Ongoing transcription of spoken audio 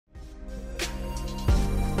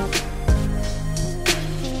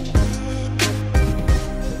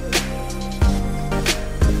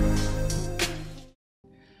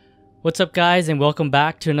What's up guys, and welcome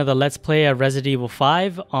back to another Let's Play of Resident Evil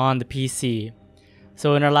 5 on the PC.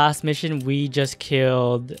 So in our last mission we just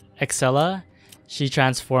killed Excella. She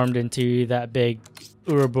transformed into that big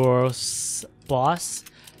Ouroboros boss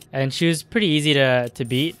and she was pretty easy to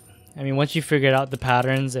beat. I mean, once you figured out the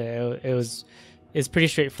patterns it's pretty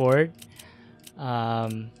straightforward. Our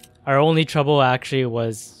only trouble actually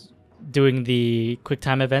was doing the quick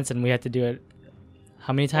time events, and we had to do it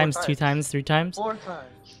how many times? 2 times, 3 times? 4 times.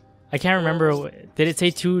 I can't remember. Did it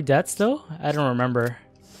say 2 deaths though? I don't remember.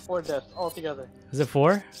 4 deaths altogether. Is it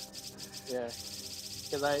 4? Yeah.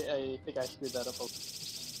 Because I think I screwed that up.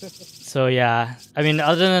 So yeah, I mean,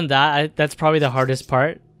 other than that, that's probably the hardest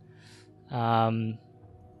part.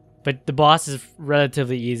 But the boss is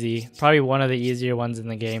relatively easy. Probably one of the easier ones in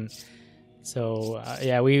the game. So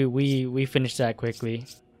yeah, we finished that quickly.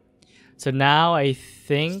 So now I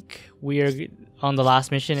think we are on the last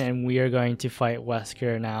mission and we are going to fight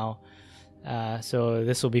Wesker now. So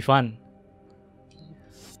this will be fun.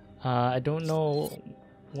 I don't know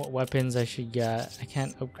what weapons I should get. I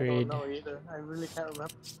can't upgrade. I don't know either. I really can't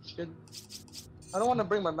remember. I don't want to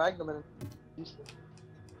bring my Magnum in.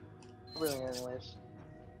 Really, anyways.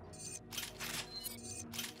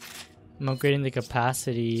 I'm upgrading the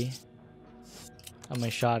capacity of my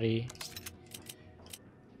shotty.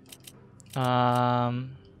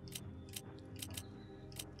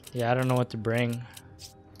 Yeah, I don't know what to bring.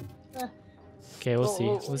 Okay, we'll see.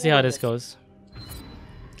 We'll see how this goes.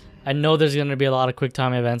 I know there's gonna be a lot of quick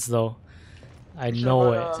time events though. I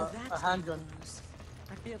know it. A handgun.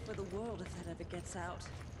 I fear for the world if that ever gets out.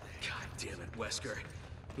 God damn it, Wesker.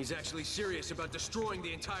 He's actually serious about destroying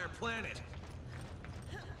the entire planet.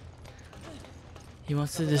 He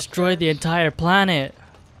wants to destroy the entire planet.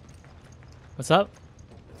 What's up?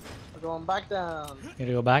 We're going back down. You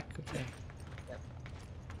gotta go back? Okay.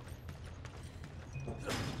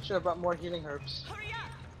 Should have brought more healing herbs. Hurry up!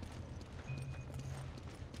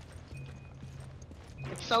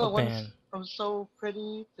 Excella went from so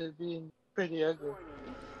pretty to being pretty ugly.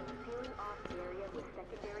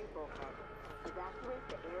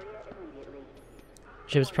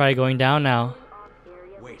 Ship's probably going down now.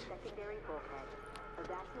 Wait.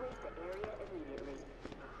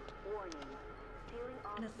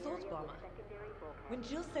 An assault bomber. When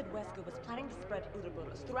Jill said Wesker was planning to spread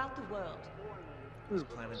Ouroboros throughout the world. Who's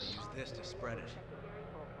planning to use this to spread it?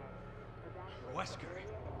 Wesker!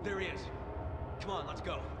 There he is! Come on, let's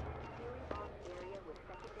go!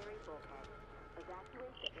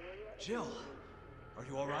 Jill! Are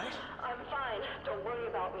you alright? I'm fine. Don't worry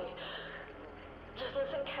about me. Just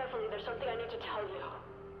listen carefully. There's something I need to tell you.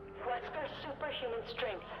 Wesker's superhuman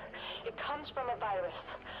strength. It comes from a virus.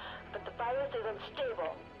 But the virus is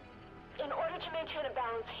unstable. In order to maintain a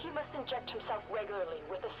balance, he must inject himself regularly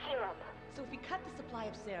with a serum. So if we cut the supply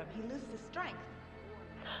of serum, he loses his strength.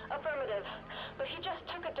 Affirmative. But he just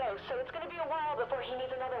took a dose, so it's going to be a while before he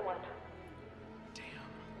needs another one. Damn.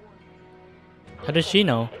 How does she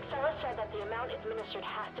know? Excella said that the amount administered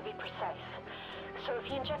has to be precise. So if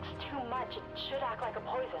he injects too much, it should act like a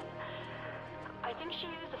poison. I think she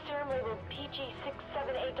used a serum labeled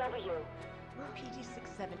PG67AW.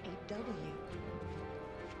 PG67AW.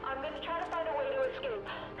 I'm going to try to find a way to escape.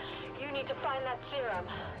 You need to find that serum.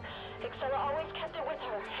 Excella always kept it with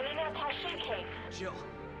her, and in that attaché case. Jill!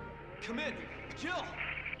 Come in! Jill!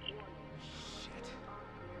 Shit.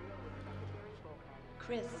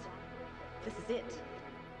 Chris, this is it.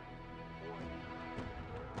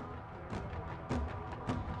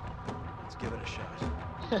 Let's give it a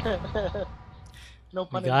shot. No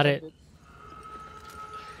pun We got it. intended.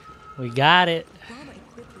 We got it. Bomber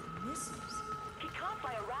equipped with missiles. He can't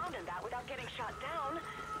fly around in that without getting shot down.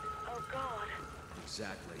 Oh God.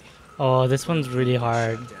 Exactly. Oh, this one's really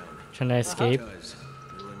hard. Shut down. Trying to escape. Because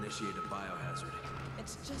it'll initiate a biohazard.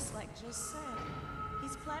 It's just like Jill said.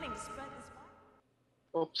 He's planning to spread this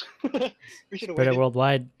Oops. We should have Spread it waited.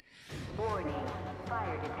 worldwide. Warning.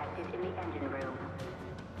 Fire detected in the engine room.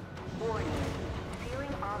 Warning.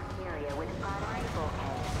 Sealing off area with primary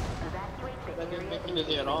bulkhead. Evacuate the That didn't area make me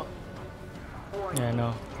dizzy at all. Yeah, I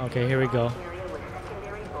know. Okay, here we go. area with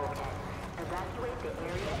secondary bulkhead. Evacuate the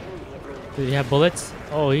area immediately. Did he have bullets?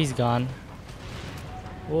 Oh, he's gone.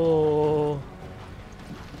 Whoa.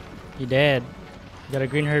 He dead. Got a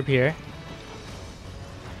green herb here.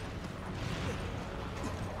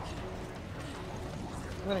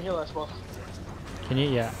 I'm gonna heal us both. Can you?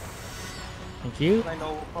 Yeah. Thank you. I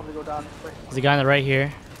know we'll probably go down quick. There's a guy on the right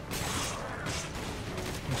here.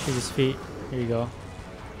 Shoot his feet. Here you go.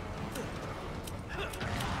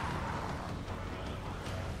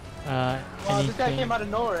 Wow, this guy Anything? came out of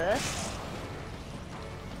nowhere, eh?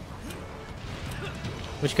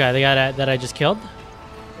 Which guy? The guy that I just killed?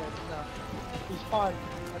 Yeah, he spawned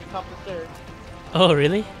at the top of the stairs. Oh,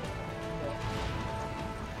 really? Yeah.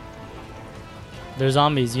 They're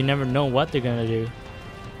zombies. You never know what they're gonna do.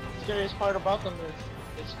 The scariest part about them is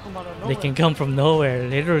they just come out of nowhere. They can come from nowhere,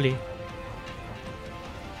 literally.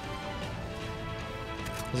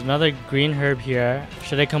 There's another green herb here.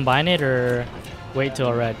 Should I combine it or wait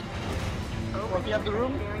till red? Well, if you have the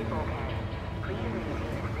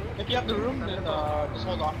room, then just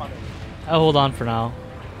hold off on it. I'll hold on for now.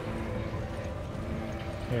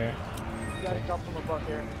 Here. You gotta jump from above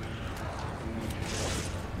here.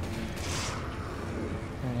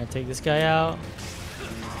 I'm gonna take this guy out.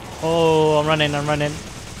 Oh, I'm running.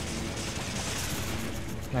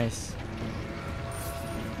 Nice.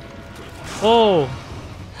 Oh!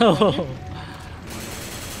 Oh!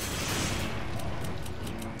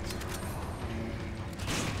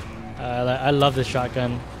 I love this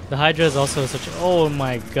shotgun. The Hydra is also such a... Oh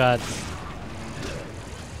my god.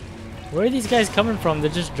 Where are these guys coming from? They're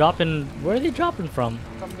just dropping... Where are they dropping from?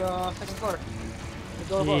 From the second floor. The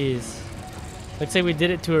door above. Jeez. Looks like we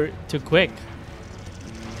did it too quick.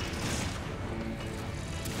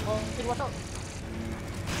 Oh, kid, watch out.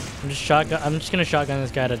 I'm just gonna shotgun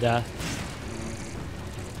this guy to death.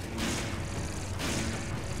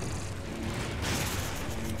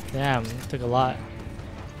 Damn, it took a lot.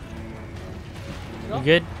 You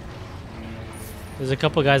good? There's a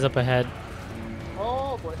couple guys up ahead.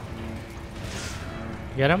 Oh boy.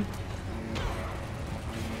 Get him?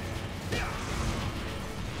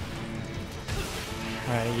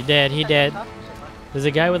 Alright, you dead. He dead. There's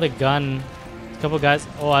a guy with a gun. A couple guys.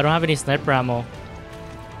 Oh, I don't have any sniper ammo.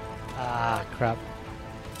 Ah, crap.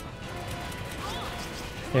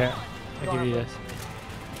 Here, I'll give you this.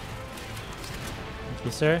 Thank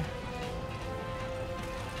you, sir.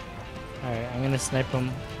 Alright, I'm gonna snipe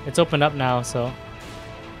him. It's opened up now, so.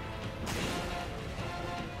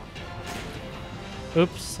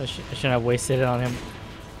 Oops, I shouldn't have wasted it on him.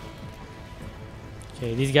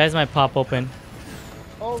 Okay, these guys might pop open.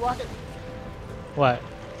 Oh, rocket. What?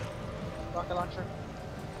 Rocket launcher.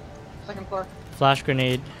 Second floor. Flash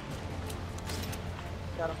grenade.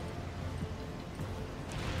 Got him.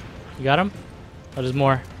 You got him? Oh, there's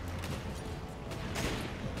more.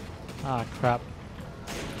 Ah, crap.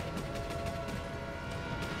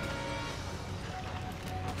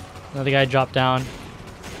 Another guy dropped down.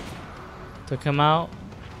 Took him out.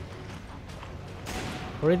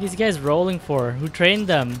 What are these guys rolling for? Who trained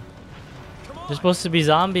them? They're supposed to be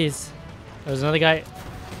zombies. There's another guy.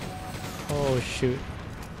 Oh, shoot.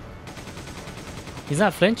 He's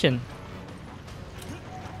not flinching.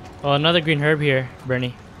 Oh, another green herb here,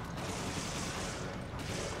 Bernie.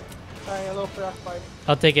 Sorry, a little frostbite.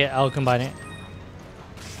 I'll take it. I'll combine it.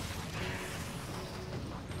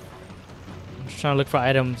 I'm just trying to look for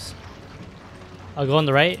items. I'll go on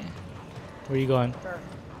the right. Where are you going? Sure.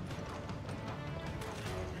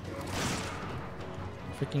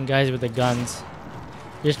 Freaking guys with the guns.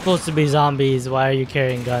 You're supposed to be zombies. Why are you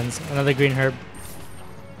carrying guns? Another green herb.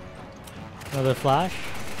 Another flash.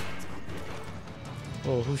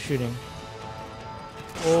 Oh, who's shooting?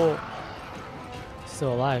 Oh,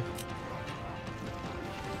 still alive.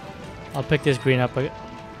 I'll pick this green up.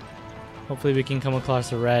 Hopefully we can come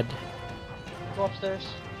across a red. Go upstairs.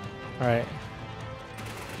 Alright.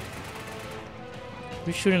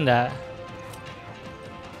 Who's shooting that?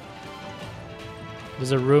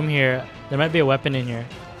 There's a room here. There might be a weapon in here.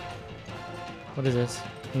 What is this?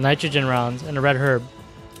 Nitrogen rounds and a red herb.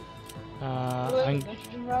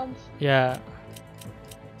 Nitrogen rounds? Yeah.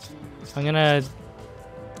 I'm gonna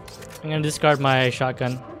discard my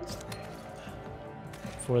shotgun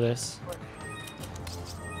for this.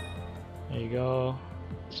 There you go.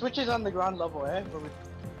 Switch is on the ground level, eh?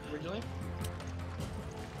 Originally?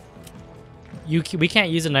 We can't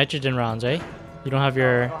use the nitrogen rounds, right? You don't have I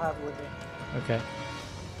your... don't have it with me. Okay.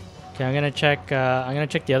 Okay, I'm gonna check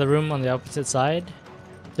the other room on the opposite side.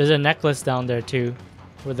 There's a necklace down there too,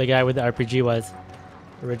 where the guy with the RPG was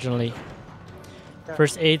originally. Okay.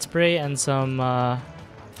 First aid spray and some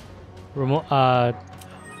remote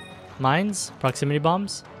mines, proximity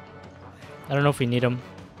bombs. I don't know if we need them.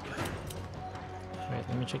 Wait,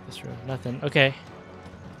 let me check this room. Nothing. Okay.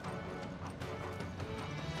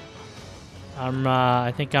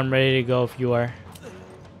 I think I'm ready to go if you are.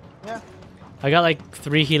 Yeah. I got like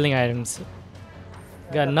 3 healing items.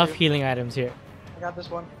 I Got enough two. healing items here. I got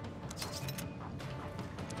this one.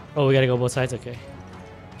 Oh, we gotta go both sides. Okay.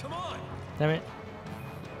 Come on! Damn it.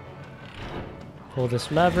 Pull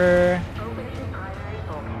this lever. Opening primary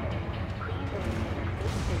bulkhead. Please remain a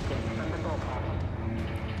safe distance from the bulkhead.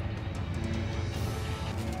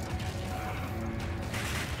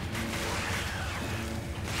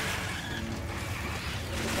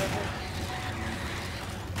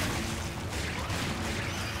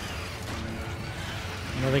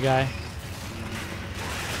 Another guy.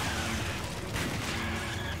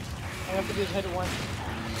 I have to just hit it once.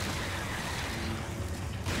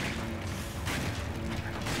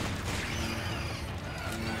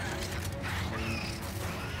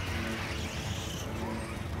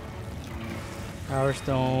 Power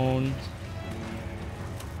stone.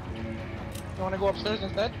 You want to go upstairs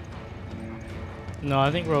instead? No, I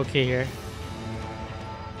think we're okay here.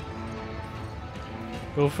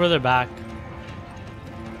 Go further back.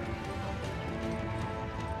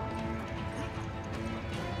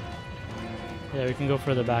 Yeah, we can go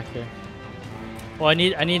further back here. Oh, I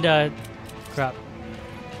need crap.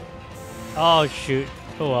 Oh shoot.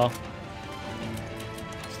 Oh well.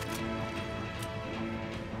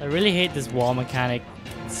 I really hate this wall mechanic.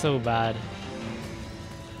 It's so bad.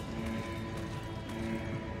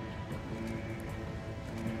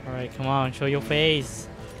 Alright, come on, show your face.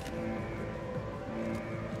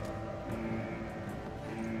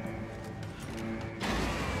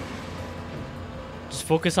 Just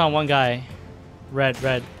focus on one guy. Red,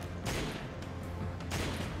 red.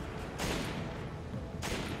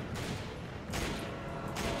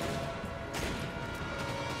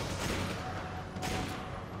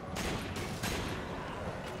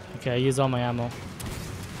 Okay, I used all my ammo.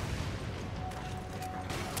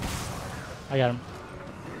 I got him.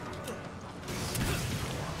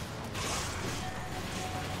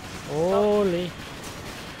 Holy.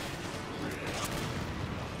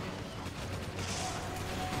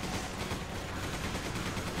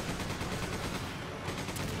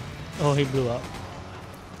 Oh, he blew up. I'm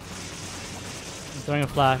throwing a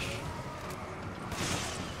flash.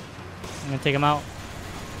 I'm gonna take him out.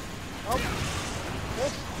 Oh.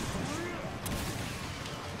 Yes.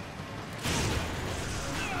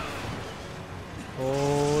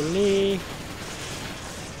 Holy.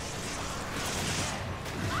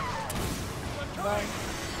 Bye.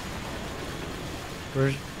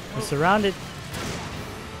 We're surrounded.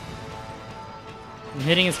 I'm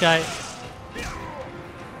hitting this guy.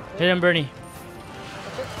 Hit him, Bernie.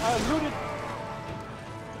 Looted.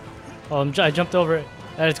 Oh, I jumped over it.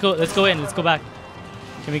 Let's go. Let's go in. Let's go back.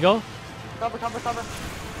 Can we go? Cover, cover, cover.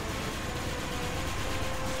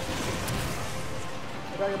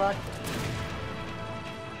 I got your back.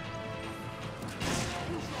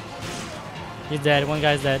 He's dead. One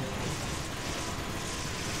guy's dead.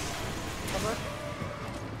 Cover.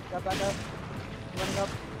 Got that guy. Running up.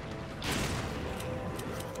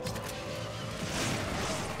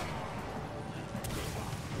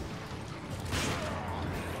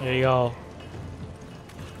 There you go.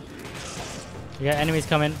 We got enemies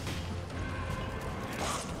coming.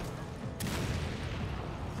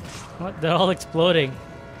 What? They're all exploding.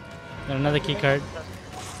 Got another key card.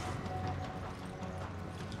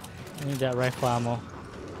 I need that rifle ammo.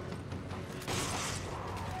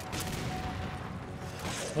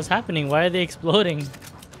 What's happening? Why are they exploding?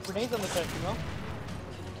 Grenades on the chest, you know?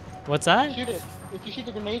 What's that? Shoot it. If you shoot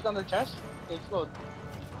the grenades on their chest, they explode.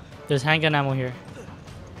 There's handgun ammo here.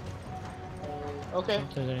 Okay.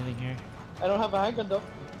 If there's anything here. I don't have a handgun though.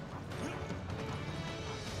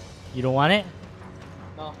 You don't want it?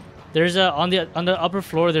 No. There's a on the upper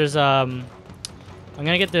floor. There's I'm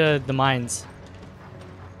gonna get the mines,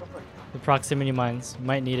 Go for it. the proximity mines. You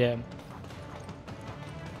might need it.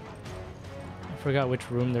 I forgot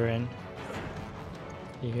which room they're in.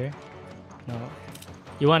 You here? No.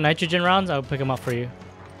 You want nitrogen rounds? I'll pick them up for you.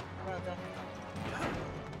 Okay.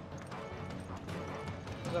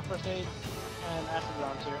 There's a first aid and acid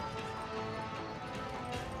rounds here.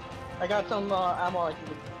 I got some ammo I can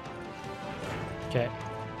give. Okay.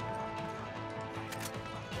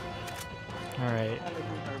 All right. And a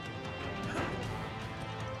green herb.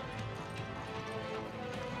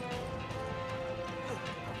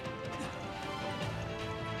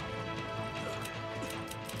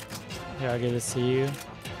 Here, I'll give this to you.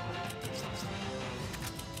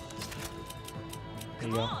 There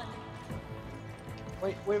you go.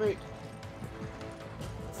 Wait. There's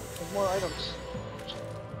more items.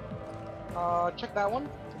 Check that one.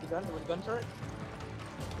 The gun, with gun turret.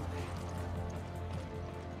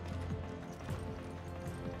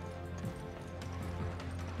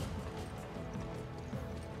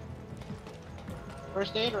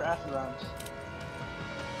 First aid or acid rounds?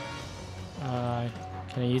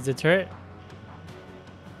 Can I use the turret?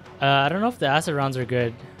 I don't know if the acid rounds are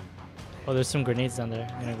good. Oh, there's some grenades down there.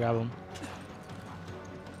 I'm gonna grab them.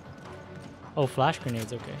 Oh, flash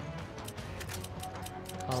grenades. Okay.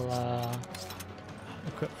 I'll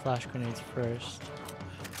equip flash grenades first.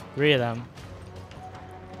 3 of them.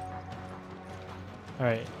 All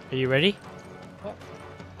right. Are you ready? Yep.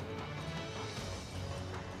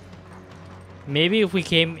 Maybe if we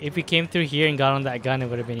came through here and got on that gun, it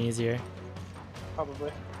would have been easier.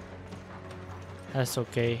 Probably. That's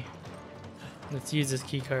okay. Let's use this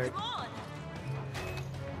key card.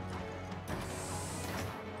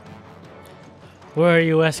 Where are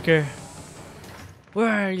you, Wesker?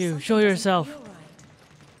 Where are you? Show yourself. Feel right.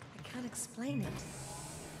 I can't explain it.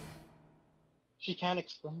 She can't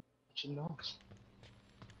explain. She knows.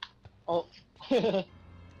 Oh. Your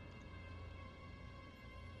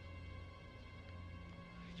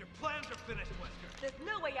plans are finished, Wesker. There's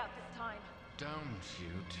no way out this time. Don't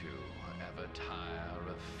you two ever tire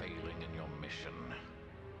of failing in your mission?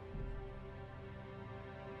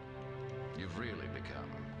 You've really become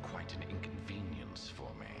quite an inconvenience for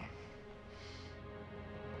me.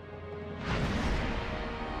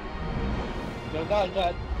 No,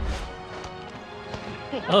 God.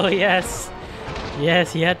 Oh yes,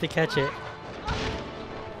 yes, he had to catch it.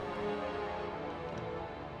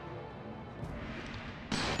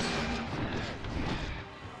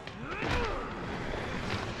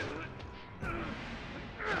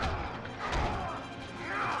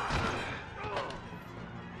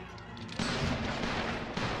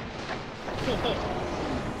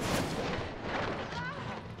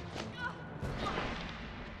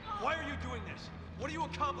 Why are you doing this? What do you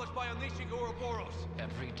accomplish by unleashing Ouroboros?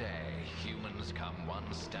 Every day, humans come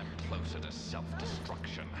one step closer to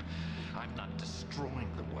self-destruction. I'm not destroying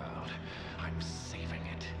the world. I'm saving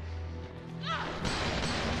it.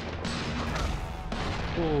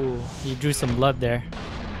 Ooh, he drew some blood there.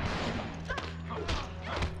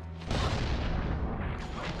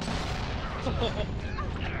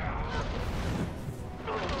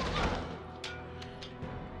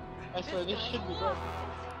 I swear, this should be good.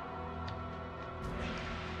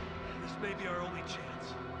 This may be our only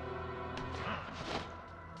chance.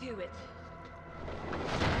 Do it.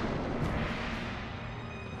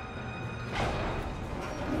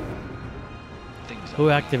 Things Who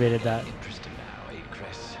are activated that? interesting now, eh,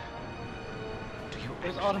 Chris? Do you It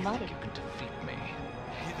was actually automatic. think you can defeat me?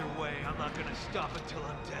 Either way, I'm not gonna stop until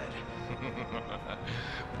I'm dead.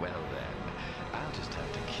 Well then, I'll just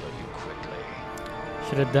have to kill you quickly.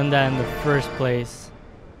 Should have done that in the first place.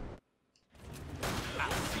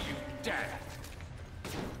 I'll see you dead.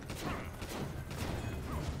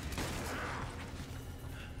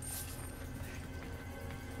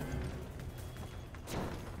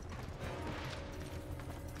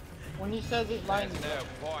 When he says his lines,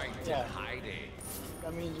 No point Yeah. in hiding.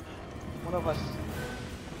 that means one of us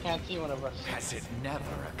can't see one of us. Has it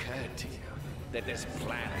never occurred to you that this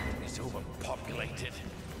planet is overpopulated?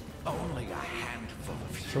 Only a handful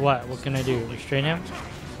of So what? What can I do? Restrain him?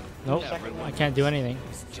 Nope. I can't do anything.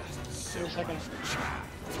 humans just Wait a second.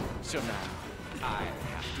 so now I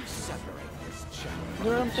have to separate this child.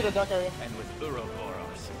 Lure him to the duck area. And with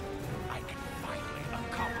Ouroboros, I can finally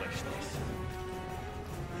accomplish this.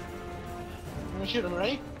 I'm gonna shoot him,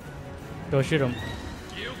 ready? Go shoot him.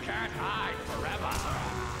 You can't hide forever.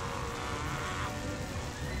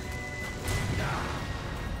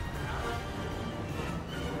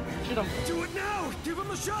 Shoot him. Do it now! Give him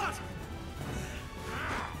a shot!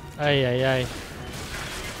 Ay, ay, ay.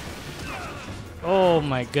 Oh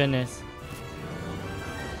my goodness.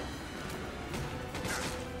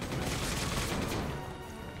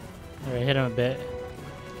 Alright, hit him a bit.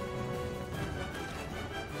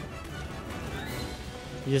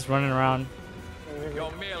 He's just running around.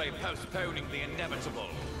 You're merely postponing the inevitable.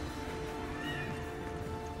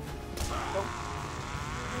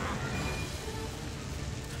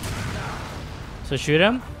 So shoot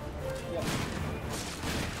him? Yeah.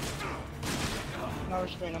 Now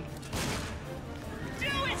restrain him. Do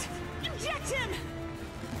it! Inject him!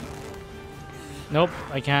 Nope,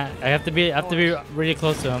 I can't. I have to be really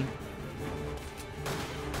close to him.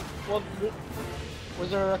 Well, was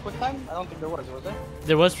there a quick time? I don't think there was there?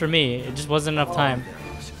 There was for me. It just wasn't enough time.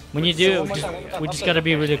 When you So do, one more time, one more time. we just gotta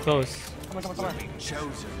be really close. Come on, come on, come on.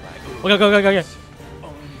 Chosen by Go, go, go, go, go. only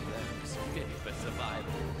those fit for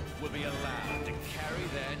survival will be allowed to carry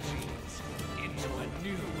their genes into a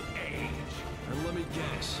new age. And let me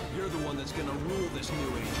guess, you're the one that's gonna rule this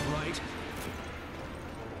new age, right?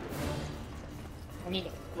 I need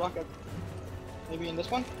a rocket. Maybe in this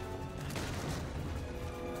one?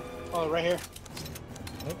 Oh, right here.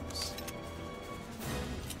 Oops.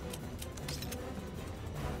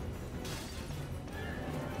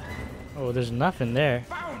 Oh, there's nothing there.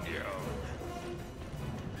 Found you!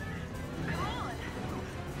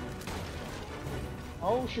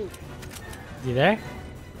 Oh, shoot. You there?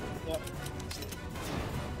 Yeah.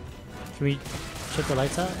 Can we shut the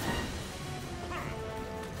lights out?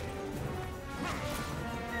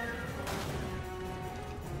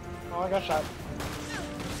 Oh, Oh, I got shot.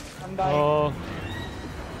 I'm dying. Oh,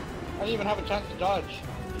 I didn't even have a chance to dodge.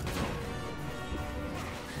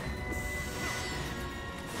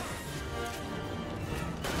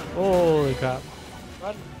 holy crap.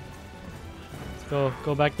 Run. Let's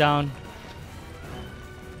go back down.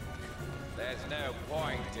 There's no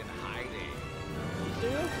point in hiding.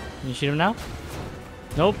 Can you shoot him now?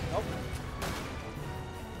 Nope. Nope.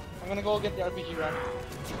 I'm gonna go get the RPG gun.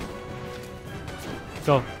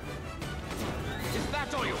 Go. Is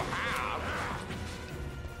that all you have?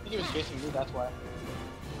 I think he was chasing me, that's why.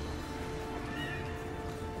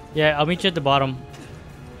 Yeah, I'll meet you at the bottom.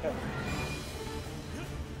 Okay.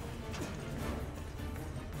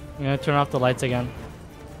 I'm gonna turn off the lights again.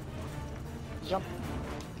 Jump.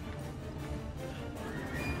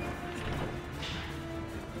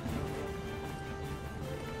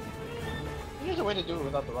 There's a way to do it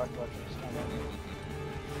without the rocket launcher. Just kind of.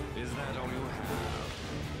 Is that all you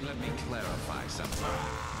have? Let me clarify something.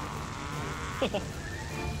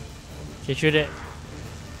 Okay, shoot it.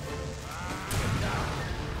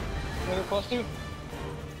 Where they're close to?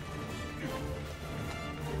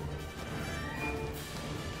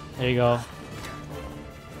 There you go.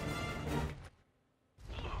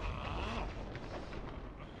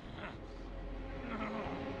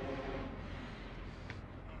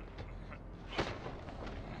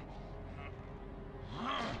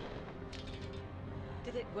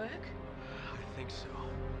 Did it work? I think so.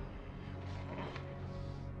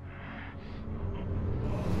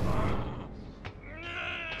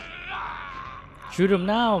 Shoot him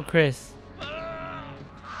now, Chris.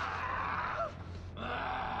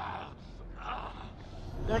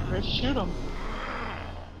 Yeah, Chris, shoot him.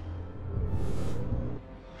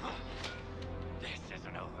 This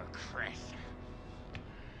isn't over, Chris.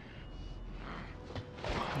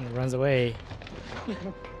 And he runs away.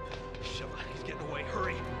 Shit, he's getting away.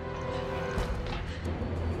 Hurry.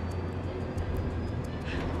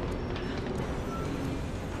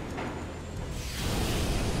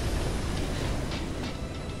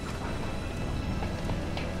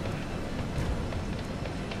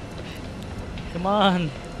 Come on.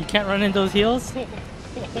 You can't run in those heels?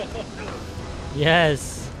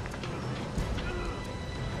 Yes.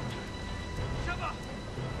 Sheva!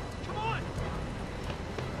 Come on!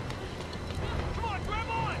 Come on, grab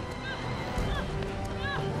on!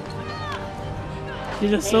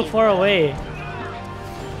 You're just so far away.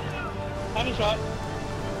 Tiny shot.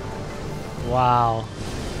 Wow.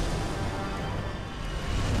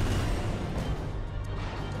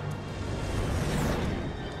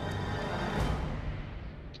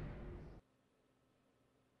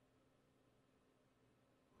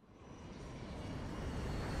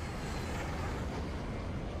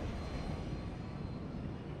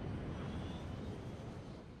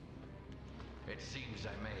 It seems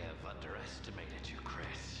I may have underestimated you,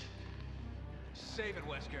 Chris. Save it,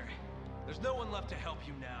 Wesker. There's no one left to help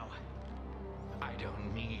you now. I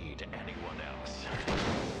don't need anyone else.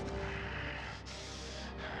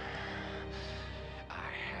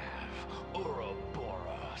 I have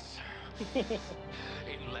Ouroboros.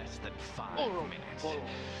 In less than 5 minutes,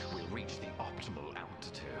 we'll reach the optimal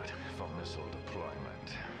altitude for missile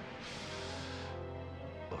deployment.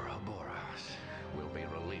 Ouroboros will be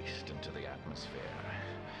released into the atmosphere,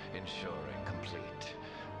 ensuring complete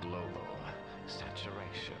global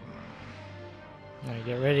saturation. Alright,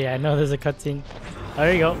 get ready. I know there's a cutscene.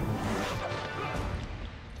 There you go.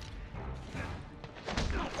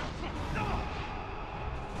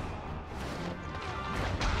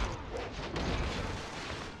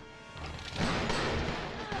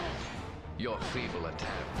 Your feeble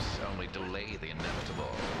attempts only delay the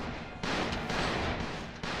inevitable.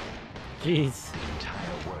 Jeez. The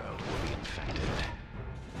entire world will be infected.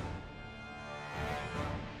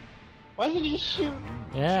 Why did you shoot?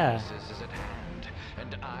 Yeah. Genesis is at hand,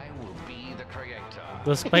 and I will be the creator.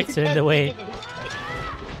 Those spikes are in the way.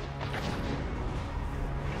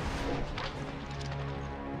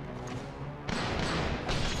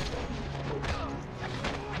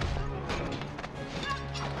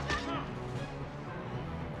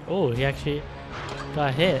 Oh, he actually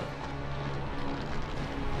got hit.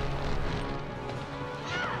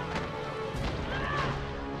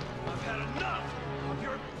 I've had enough of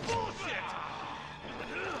your bullshit!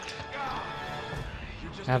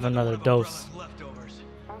 You're just Have another another one of dose. Umbrella's leftovers.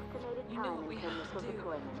 Estimated You know time what we until have to missile do.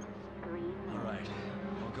 deployment. 3 minutes. All right,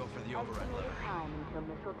 I'll go for the override Estimated lever. time until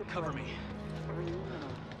missile deployment. Cover me. 3 minutes.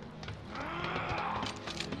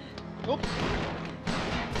 Nope.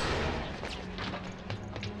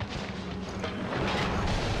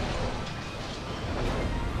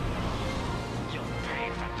 You'll pay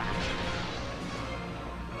for that.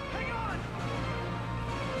 Hang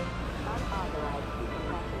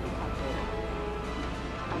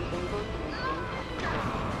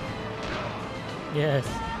Yes.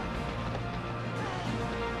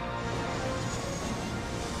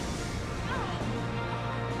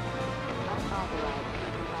 Unauthorized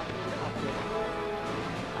contact detected.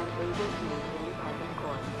 Unable to maintain present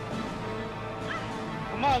course.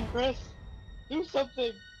 Come on, Chris. Do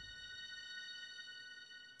something.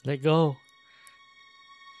 Let go.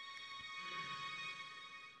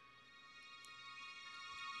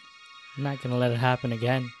 I'm not gonna let it happen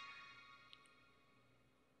again.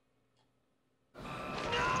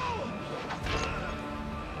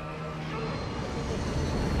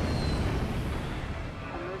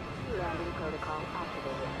 Emergency landing protocol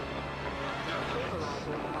activated.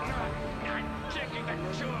 Stabilizing malfunction. I'm taking the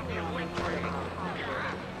two of you with me. Protocol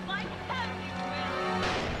activated.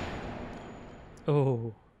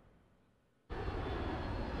 Oh.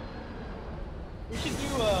 We should do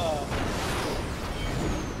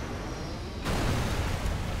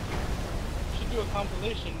a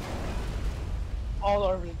compilation. All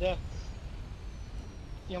our deaths.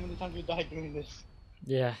 See how many times we died doing this.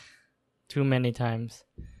 Yeah. Too many times.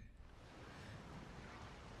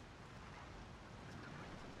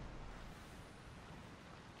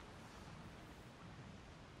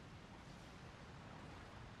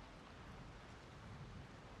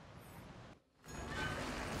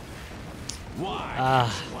 Why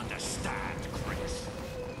Ah. don't you understand, Chris?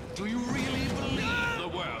 Do you really believe the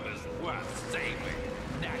world is worth saving?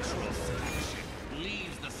 Natural selection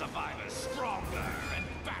leaves the survivors stronger and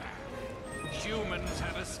better. Humans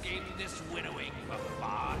have escaped this winnowing for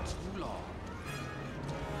far too long.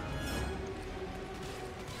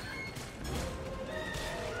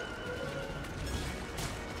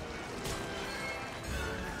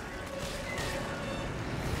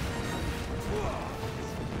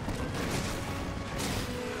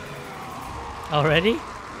 Already? Yeah,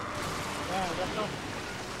 that's all.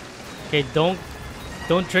 Okay,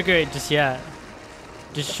 don't trigger it just yet.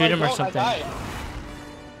 Just shoot him or something. I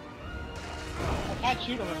can't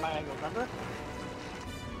shoot him in my angle, remember?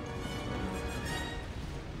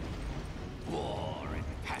 War and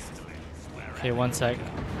pestilence wherever. Okay, one sec.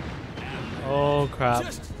 Oh crap.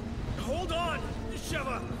 Just hold on,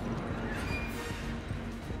 Sheva.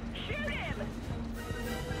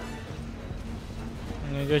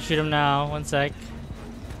 I'm gonna go shoot him now. One sec.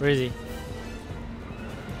 Where is he?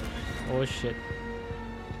 Oh shit.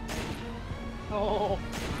 Oh,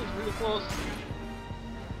 it's really close.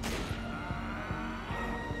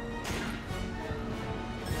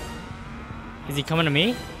 Is he coming to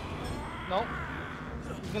me? No.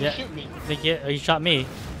 He's gonna Yeah. shoot me. Oh, you shot me.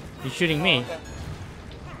 You're shooting me. Okay.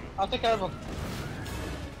 I'll take care of him.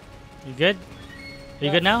 You good? Are you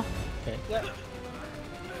Yeah. good now? Okay. Yeah.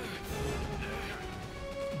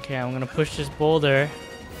 Okay, I'm gonna push this boulder.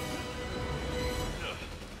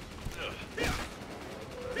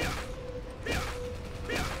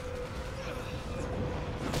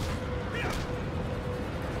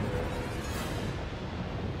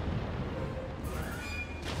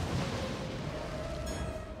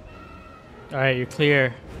 Alright, you're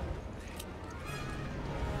clear.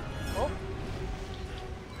 Oh.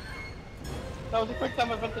 That was a quick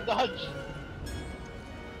time I meant to dodge.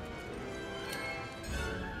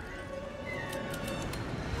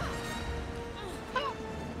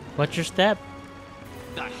 What's your step?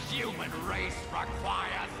 The human race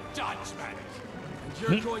requires judgment.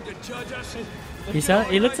 And you're going to judge us?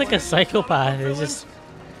 He looks like a psychopath. He's just...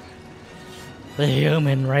 The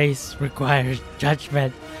human race requires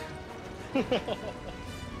judgment.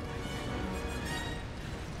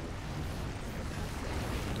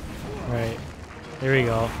 Right. Here we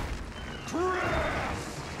go.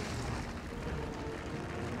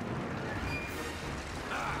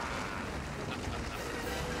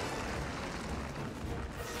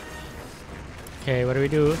 Okay, what do we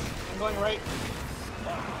do? I'm going right.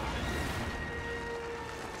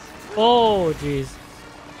 Oh, jeez.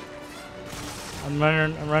 I'm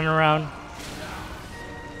running around.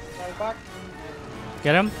 Right back.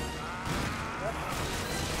 Get him?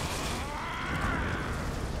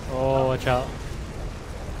 Oh, watch out.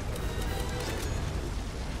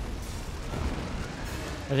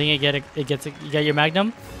 I think it gets it. You got your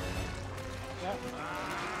magnum? Yeah.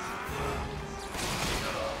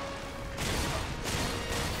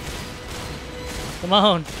 Come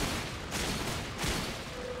on.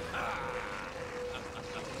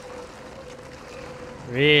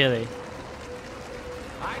 Really?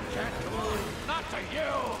 I can't move, not to you.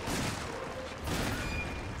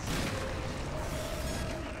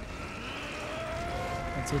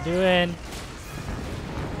 What's he doing?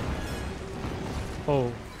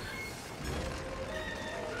 Oh.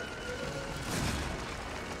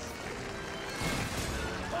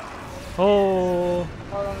 Oh.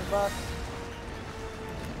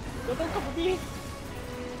 Don't come for me!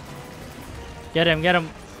 Get him, get him.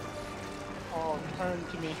 Oh, turn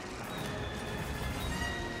to me.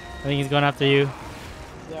 I think he's going after you.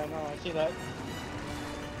 Yeah, I know, I see that.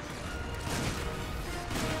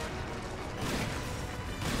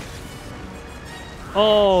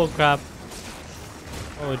 Oh crap.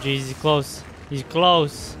 Oh jeez, he's close. He's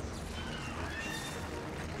close.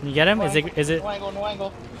 Can you get him? No Is angle, it no angle, no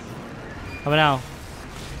angle. how about now?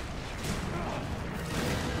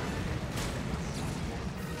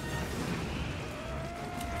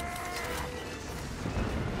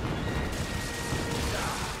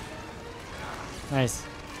 Nice.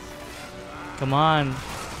 Come on.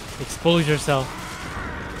 Expose yourself.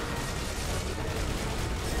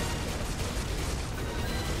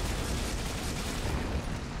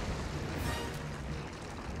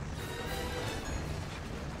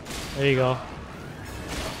 There you go.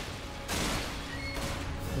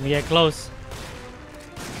 Let me get close.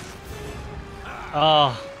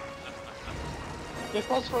 Oh, Get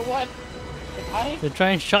close for what? It's high? they're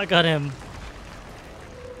trying to shotgun him.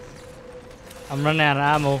 I'm running out of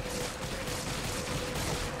ammo.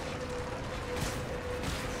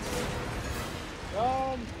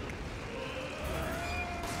 Oh.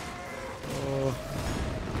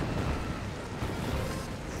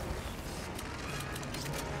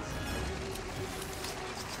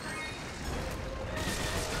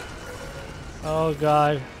 Oh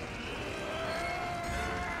god.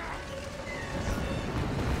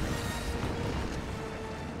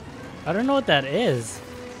 I don't know what that is.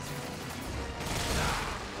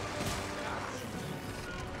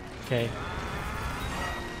 Okay.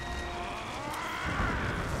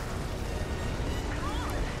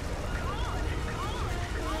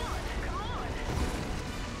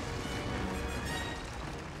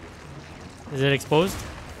 Is it exposed?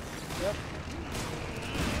 Yep.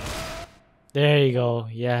 There you go.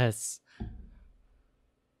 Yes.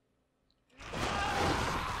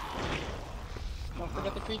 Don't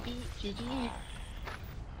forget the QTE.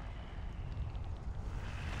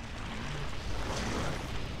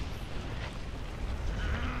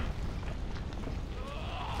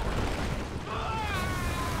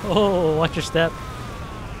 Oh, watch your step.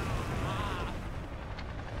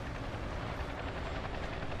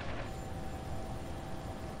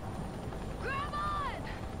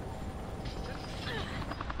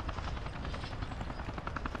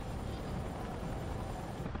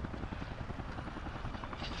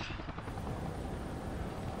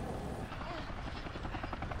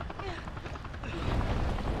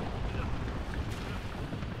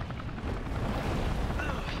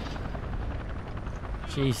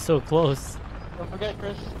 Jeez, so close. Don't forget,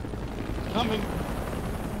 Chris. It's coming.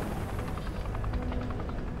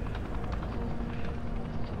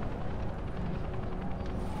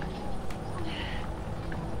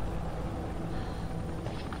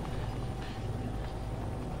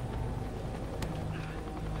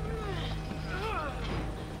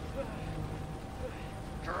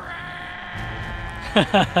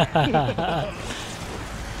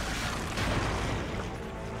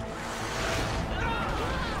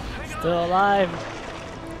 Still alive.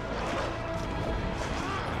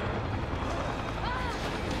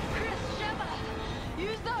 Chris, Sheva,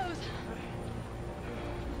 use those.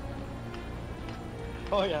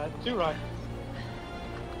 Oh yeah, 2 rockets.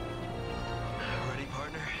 Ready,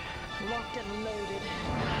 partner? Locked and loaded.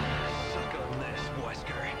 Suck on this,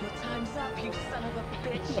 Wesker. Your time's up, you son of a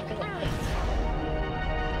bitch.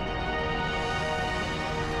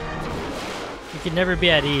 You can never be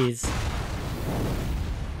at ease.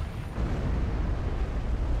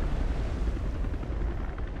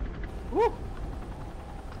 Woo!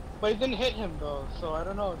 But it didn't hit him though, so I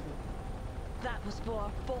don't know. That was for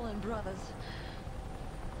our fallen brothers.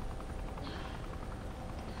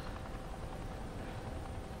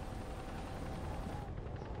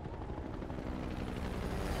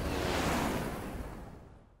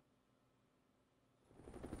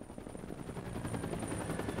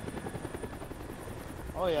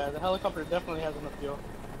 Oh yeah, the helicopter definitely has enough fuel.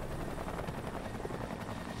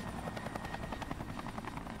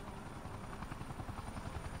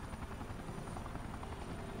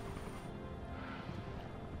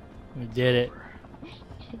 We did it.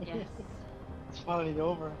 Yes, It's finally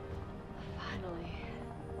over. finally.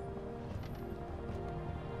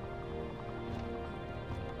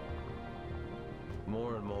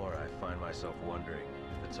 More and more, I find myself wondering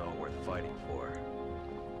if it's all worth fighting for.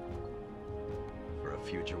 For a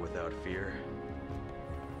future without fear?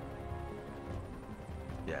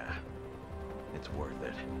 Yeah, it's worth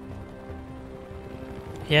it.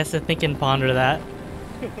 He has to think and ponder that.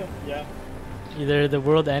 Yeah. Either the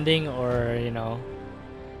world ending or, you know,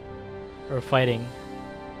 Or fighting.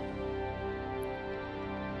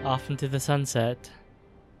 Off into the sunset.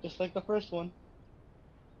 Just like the first one.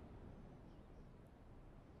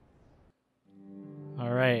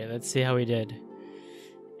 Alright, let's see how we did.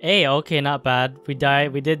 A, okay, not bad. We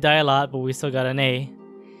did die a lot, but we still got an A.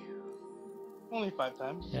 Only 5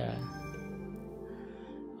 times. Yeah.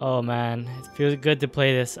 Oh man, it feels good to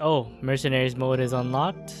play this. Oh, mercenaries mode is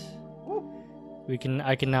unlocked.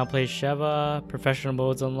 I can now play Sheva. Professional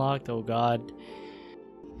mode's unlocked. Oh god.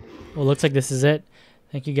 Well, looks like this is it.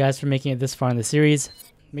 Thank you guys for making it this far in the series.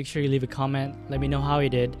 Make sure you leave a comment, let me know how you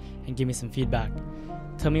did, and give me some feedback.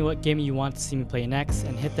 Tell me what game you want to see me play next,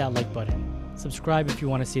 and hit that like button. Subscribe if you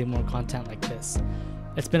want to see more content like this.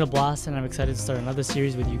 It's been a blast, and I'm excited to start another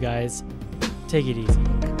series with you guys. Take it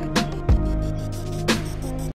easy.